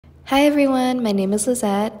Hi everyone, my name is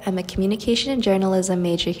Lizette. I'm a communication and journalism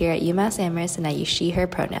major here at UMass Amherst and I use she, her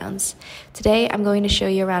pronouns. Today I'm going to show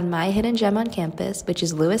you around my hidden gem on campus, which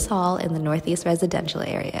is Lewis Hall in the Northeast residential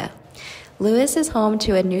area. Lewis is home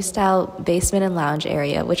to a new style basement and lounge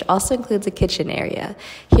area, which also includes a kitchen area.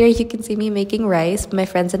 Here you can see me making rice. My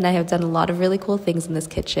friends and I have done a lot of really cool things in this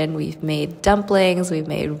kitchen. We've made dumplings, we've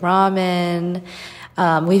made ramen,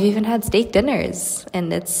 we've even had steak dinners,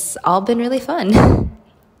 and it's all been really fun.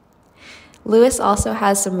 Lewis also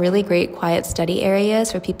has some really great quiet study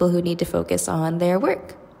areas for people who need to focus on their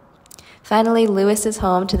work. Finally, Lewis is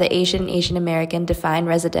home to the Asian American defined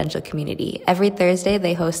residential community. Every Thursday,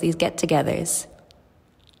 they host these get-togethers.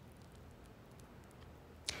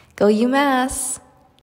 Go UMass!